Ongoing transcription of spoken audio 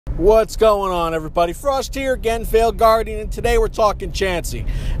What's going on, everybody? Frost here again, Failed Guardian, and today we're talking Chansey.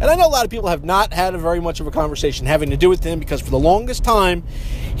 And I know a lot of people have not had very much of a conversation having to do with him because for the longest time,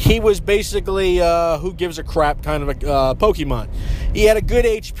 he was basically who gives a crap kind of a Pokemon. He had a good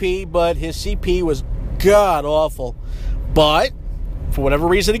HP, but his CP was god-awful. But, for whatever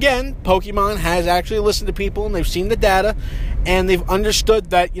reason, again, Pokemon has actually listened to people, and they've seen the data, and they've understood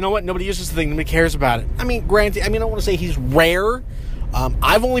that, you know what, nobody uses the thing, nobody cares about it. I mean, granted, I don't want to say he's rare.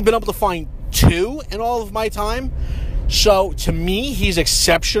 I've only been able to find 2 in all of my time. So, to me, he's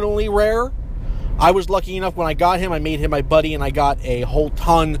exceptionally rare. I was lucky enough when I got him, I made him my buddy, and I got a whole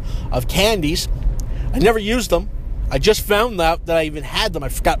ton of candies. I never used them. I just found out that I even had them. I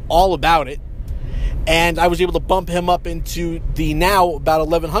forgot all about it. And I was able to bump him up into the now about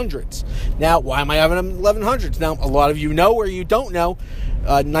 1100s. Now, why am I having him in 1100s? Now, a lot of you know or you don't know,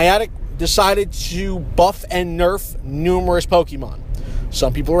 Niantic decided to buff and nerf numerous Pokemon.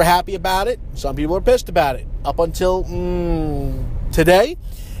 Some people are happy about it. Some people are pissed about it. Up until today,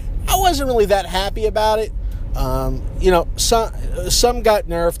 I wasn't really that happy about it. Some got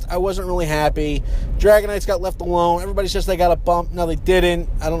nerfed. I wasn't really happy. Dragonites got left alone. Everybody says they got a bump. No, they didn't.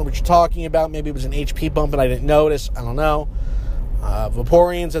 I don't know what you're talking about. Maybe it was an HP bump and I didn't notice. I don't know.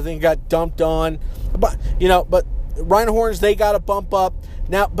 Vaporeons, I think, got dumped on. But Rhyhorns, they got a bump up.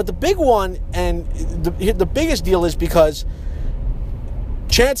 Now, but the big one and the biggest deal is because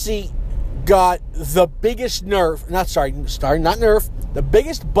Chansey got the biggest nerf, not nerf, the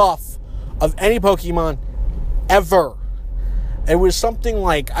biggest buff of any Pokemon ever. It was something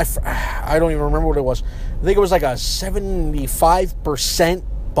like, I don't even remember what it was. I think it was like a 75%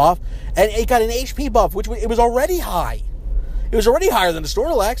 buff. And it got an HP buff, which it was already high. It was already higher than the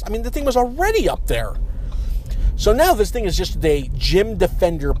Snorlax. I mean, the thing was already up there. So now this thing is just a gym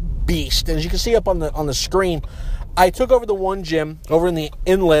defender beast. And as you can see up on the screen, I took over the one gym over in the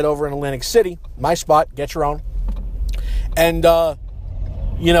inlet over in Atlantic City. My spot, get your own. And, so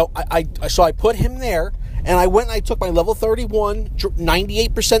I put him there. And I went and I took my level 31,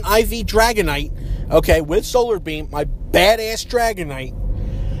 98% IV Dragonite, okay, with Solar Beam, my badass Dragonite,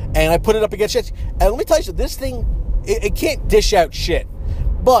 and I put it up against it. And let me tell you something, this thing, it can't dish out shit.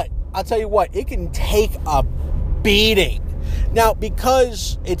 But, I'll tell you what, it can take a beating. Now,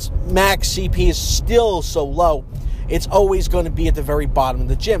 because its max CP is still so low, it's always going to be at the very bottom of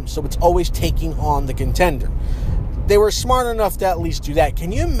the gym. So it's always taking on the contender. They were smart enough to at least do that.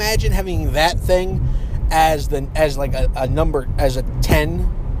 Can you imagine having that thing as a number, as a 10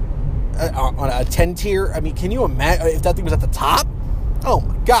 on a 10 tier? I mean, can you imagine if that thing was at the top? Oh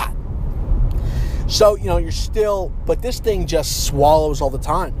my god. So, you're still, but this thing just swallows all the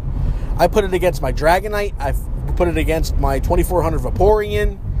time. I put it against my Dragonite. I put it against my 2400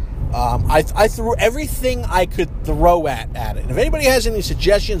 Vaporeon. I threw everything I could throw at it. And if anybody has any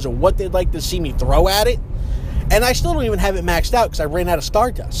suggestions of what they'd like to see me throw at it, and I still don't even have it maxed out because I ran out of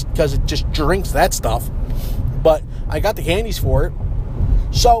Stardust because it just drinks that stuff. But I got the candies for it.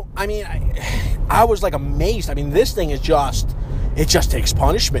 So, I mean, I was like amazed. I mean, this thing is it just takes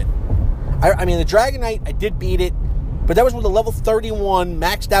punishment. I mean, the Dragonite, I did beat it, but that was with a level 31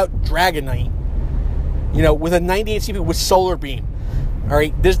 maxed out Dragonite, with a 98 CP with Solar Beam. All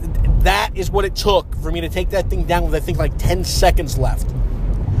right, that is what it took for me to take that thing down with, I think, like 10 seconds left.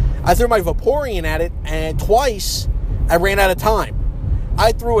 I threw my Vaporeon at it, and twice I ran out of time.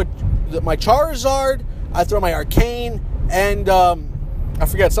 I threw my Charizard, I threw my Arcane, and I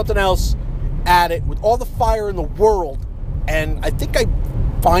forget something else at it with all the fire in the world, and I think I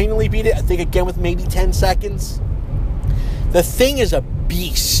finally beat it. I think again with maybe 10 seconds. The thing is a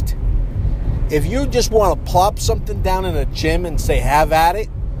beast. If you just want to plop something down in a gym and say have at it,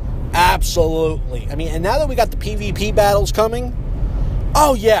 absolutely. I mean, and now that we got the PvP battles coming,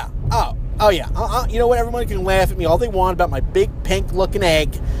 oh yeah. Oh yeah. You know what? Everybody can laugh at me all they want about my big pink looking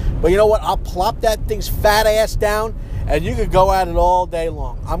egg. But you know what? I'll plop that thing's fat ass down and you could go at it all day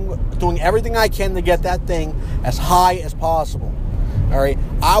long. I'm doing everything I can to get that thing as high as possible. All right?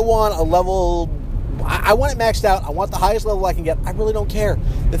 I want a level, I want it maxed out. I want the highest level I can get. I really don't care.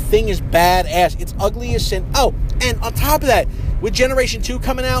 The thing is badass. It's ugly as sin. Oh, and on top of that, with Generation 2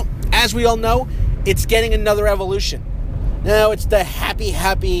 coming out, as we all know, it's getting another evolution. No, it's the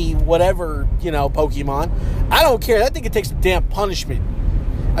happy, whatever, Pokemon. I don't care. That thing it takes a damn punishment.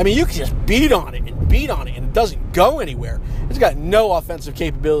 I mean, you can just beat on it, and it doesn't go anywhere. It's got no offensive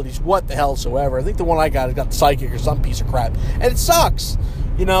capabilities whatsoever. I think the one I got has got Psychic or some piece of crap. And it sucks.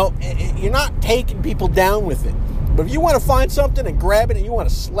 You're not taking people down with it. But if you want to find something and grab it and you want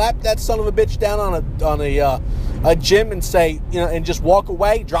to slap that son of a bitch down on a gym and say, and just walk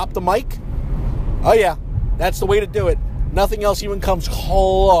away, drop the mic, oh yeah, that's the way to do it. Nothing else even comes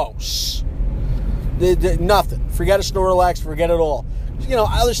close. Nothing. Forget a Snorlax, forget it all. You know,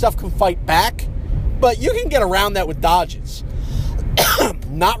 other stuff can fight back, but you can get around that with dodges.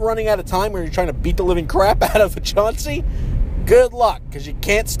 Not running out of time where you're trying to beat the living crap out of a Chansey, good luck, because you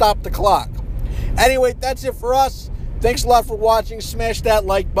can't stop the clock. Anyway, that's it for us. Thanks a lot for watching. Smash that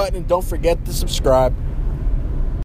like button, and don't forget to subscribe.